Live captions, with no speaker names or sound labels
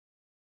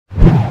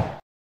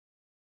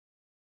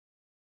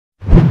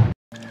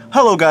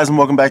Hello guys and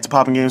welcome back to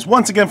POPnGAMES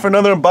once again for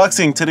another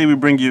unboxing. Today we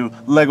bring you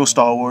LEGO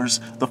Star Wars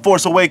The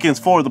Force Awakens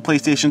for the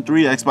PlayStation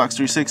 3, Xbox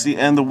 360,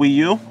 and the Wii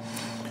U.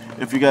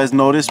 If you guys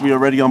noticed, we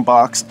already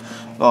unboxed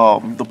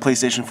the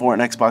PlayStation 4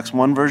 and Xbox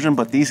One version,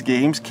 but these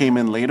games came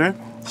in later.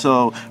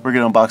 So we're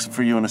going to unbox it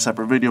for you in a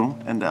separate video,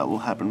 and that will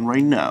happen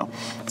right now.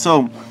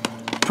 So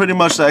pretty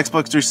much the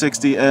Xbox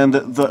 360 and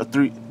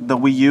the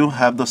Wii U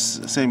have the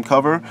same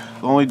cover.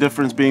 The only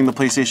difference being the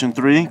PlayStation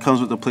 3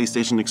 comes with the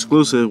PlayStation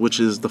exclusive, which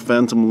is the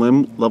Phantom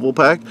Limb level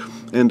pack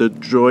and the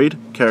Droid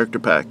character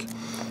pack.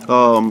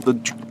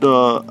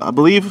 I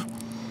believe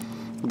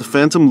the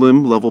Phantom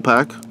Limb level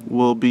pack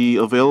will be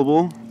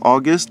available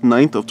August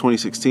 9th of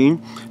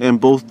 2016,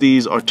 and both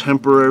these are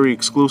temporary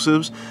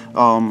exclusives.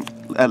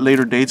 At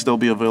later dates they'll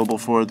be available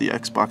for the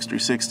Xbox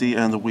 360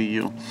 and the Wii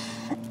U.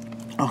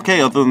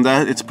 Okay, other than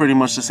that, it's pretty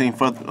much the same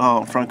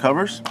front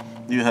covers.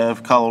 You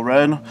have Kylo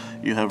Ren,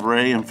 you have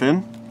Rey and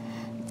Finn,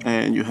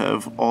 and you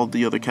have all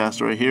the other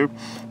cast right here.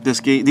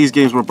 These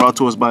games were brought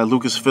to us by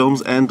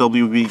Lucasfilms and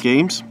WB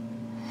Games,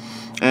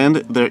 and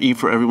they're E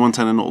for everyone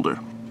 10 and older.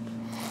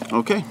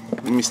 Okay,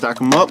 let me stack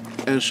them up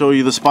and show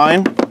you the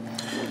spine.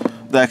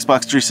 The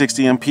Xbox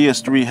 360 and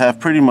PS3 have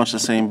pretty much the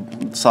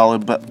same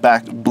solid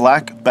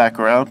black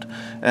background,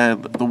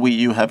 and the Wii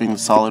U having the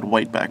solid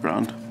white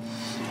background.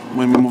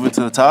 When we move it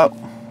to the top,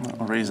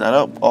 I'll raise that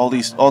up. All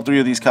three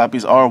of these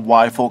copies are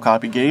Y full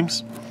copy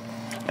games.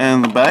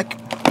 And the back,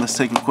 let's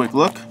take a quick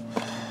look.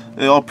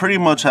 They all pretty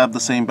much have the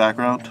same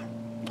background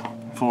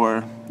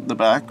for the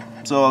back.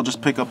 So I'll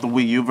just pick up the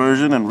Wii U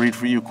version and read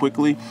for you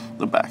quickly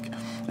the back.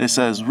 It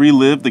says,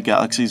 relive the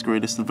galaxy's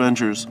greatest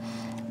adventures.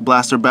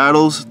 Blaster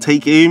battles,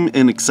 take aim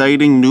in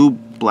exciting new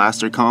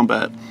blaster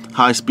combat.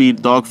 High-speed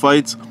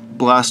dogfights,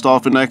 blast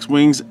off in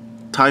X-Wings,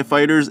 TIE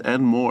fighters,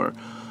 and more.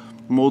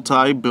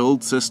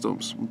 Multi-build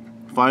systems.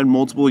 Find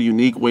multiple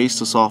unique ways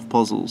to solve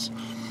puzzles.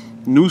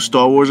 New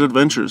Star Wars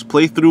adventures.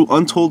 Play through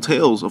untold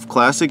tales of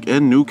classic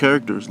and new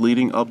characters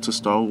leading up to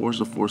Star Wars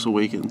The Force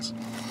Awakens.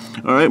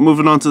 Alright,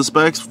 moving on to the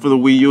specs. For the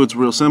Wii U, it's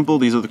real simple.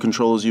 These are the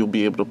controllers you'll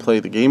be able to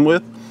play the game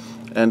with.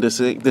 And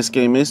this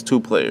game is 2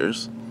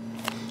 players.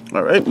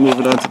 Alright,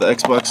 moving on to the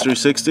Xbox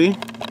 360.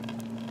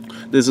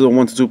 This is a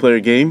 1 to 2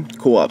 player game.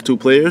 Co-op 2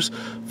 players.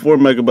 4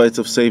 megabytes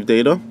of save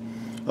data.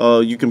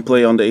 You can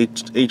play on the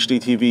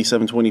HDTV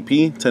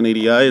 720p,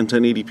 1080i, and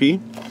 1080p.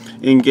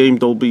 In-game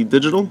Dolby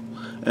Digital.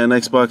 And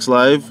Xbox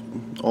Live,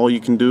 all you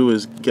can do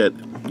is get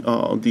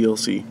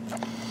DLC.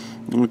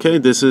 Okay,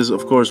 this is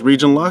of course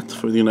region locked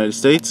for the United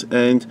States,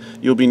 and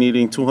you'll be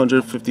needing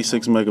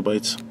 256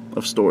 megabytes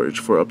of storage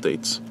for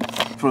updates.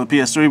 For the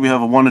PS3, we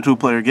have a 1 to 2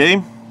 player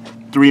game,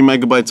 3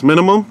 megabytes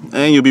minimum,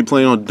 and you'll be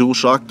playing on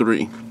DualShock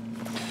 3.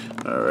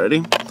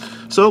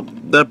 Alrighty, so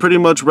that pretty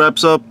much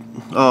wraps up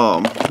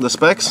the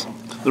specs.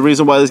 The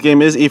reason why this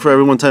game is E for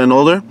everyone 10 and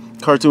older,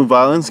 cartoon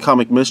violence,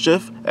 comic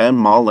mischief, and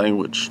mall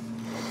language.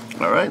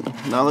 Alright,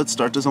 now let's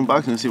start this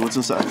unboxing and see what's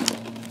inside.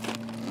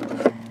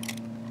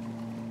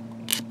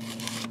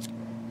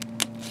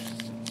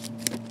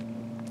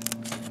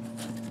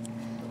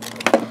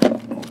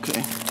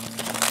 Okay.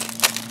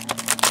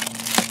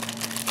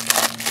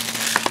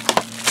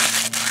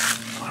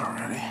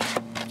 Alrighty.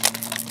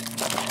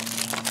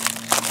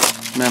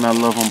 Man, I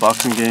love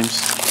unboxing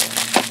games.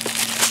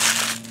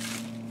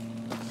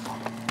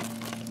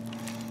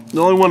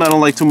 The only one I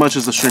don't like too much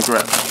is the shrink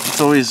wrap. It's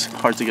always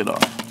hard to get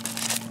off.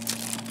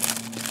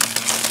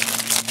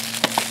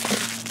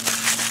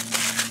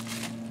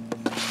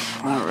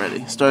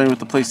 Alrighty, starting with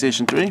the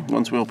PlayStation 3.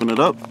 Once we open it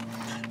up,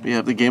 we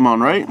have the game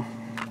on right.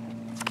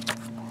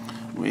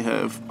 We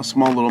have a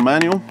small little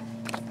manual.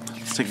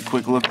 Let's take a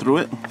quick look through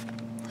it.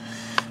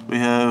 We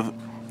have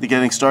the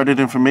getting started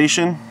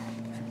information.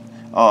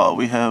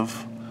 We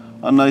have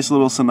a nice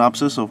little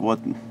synopsis of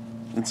what's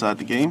inside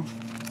the game.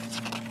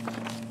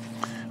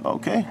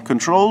 Okay,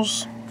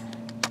 controls,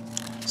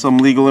 some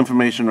legal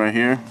information right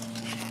here,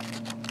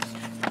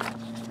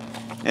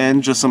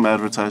 and just some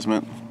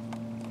advertisement.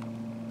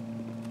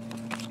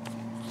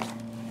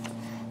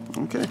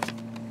 Okay,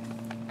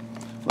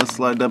 let's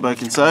slide that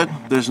back inside.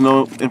 There's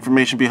no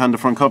information behind the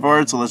front cover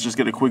art, so let's just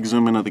get a quick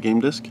zoom in of the game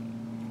disc.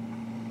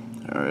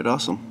 Alright,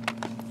 awesome.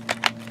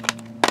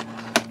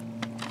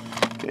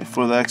 Okay,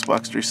 for the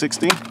Xbox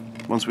 360,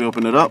 once we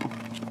open it up,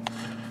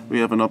 we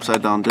have an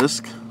upside down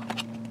disc.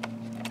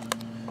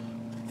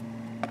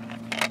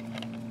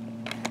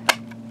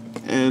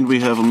 And we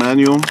have a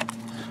manual.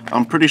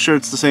 I'm pretty sure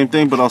it's the same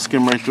thing, but I'll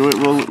skim right through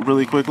it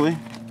really quickly.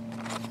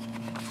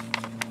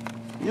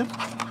 Yep.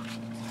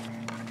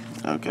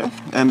 Okay.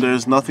 And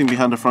there's nothing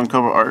behind the front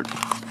cover art.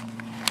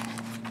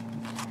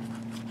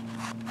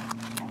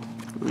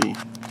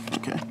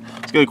 Okay.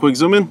 Let's get a quick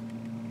zoom in.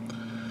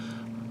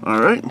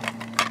 Alright.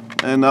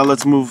 And now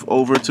let's move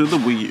over to the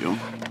Wii U.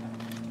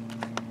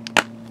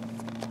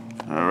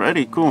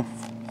 Alrighty, cool.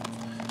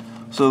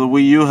 So the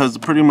Wii U has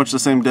pretty much the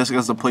same disc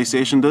as the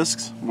PlayStation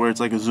discs, where it's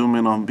like a zoom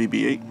in on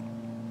BB-8.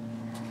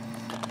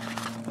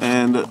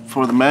 And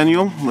for the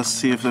manual, let's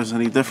see if there's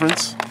any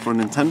difference. For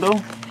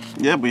Nintendo,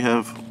 yeah, we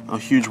have a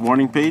huge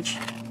warning page.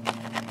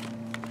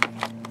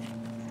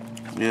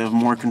 We have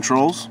more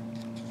controls.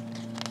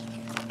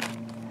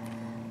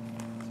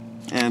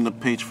 And a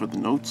page for the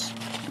notes.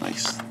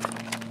 Nice.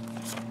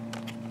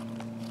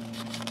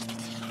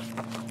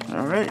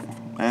 Alright,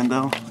 and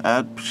they'll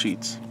add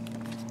sheets.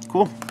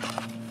 Cool.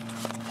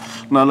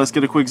 Now let's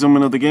get a quick zoom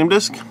in of the game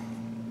disc.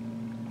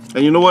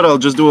 And you know what? I'll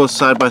just do a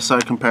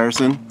side-by-side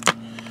comparison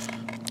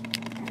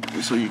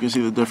so you can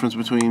see the difference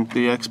between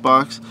the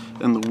Xbox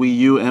and the Wii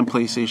U and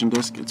PlayStation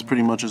disc. It's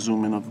pretty much a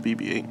zoom in of the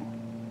BB-8.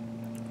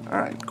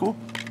 Alright, cool.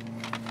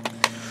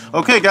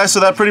 Okay guys, so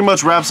that pretty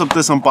much wraps up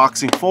this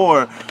unboxing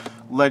for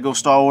Lego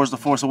Star Wars The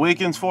Force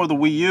Awakens for the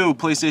Wii U,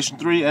 PlayStation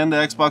 3, and the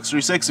Xbox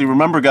 360.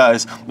 Remember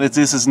guys,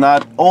 this is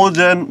not old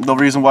gen. The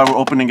reason why we're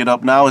opening it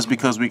up now is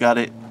because we got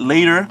it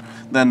later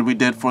than we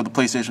did for the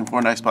PlayStation 4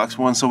 and Xbox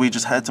One, so we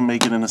just had to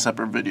make it in a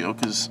separate video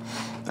because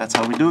that's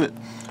how we do it.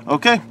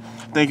 Okay,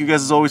 thank you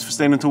guys as always for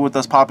staying in tune with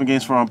us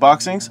POPnGAMES for our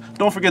unboxings.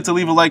 Don't forget to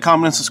leave a like,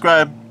 comment, and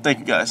subscribe. Thank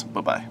you guys.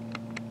 Bye-bye.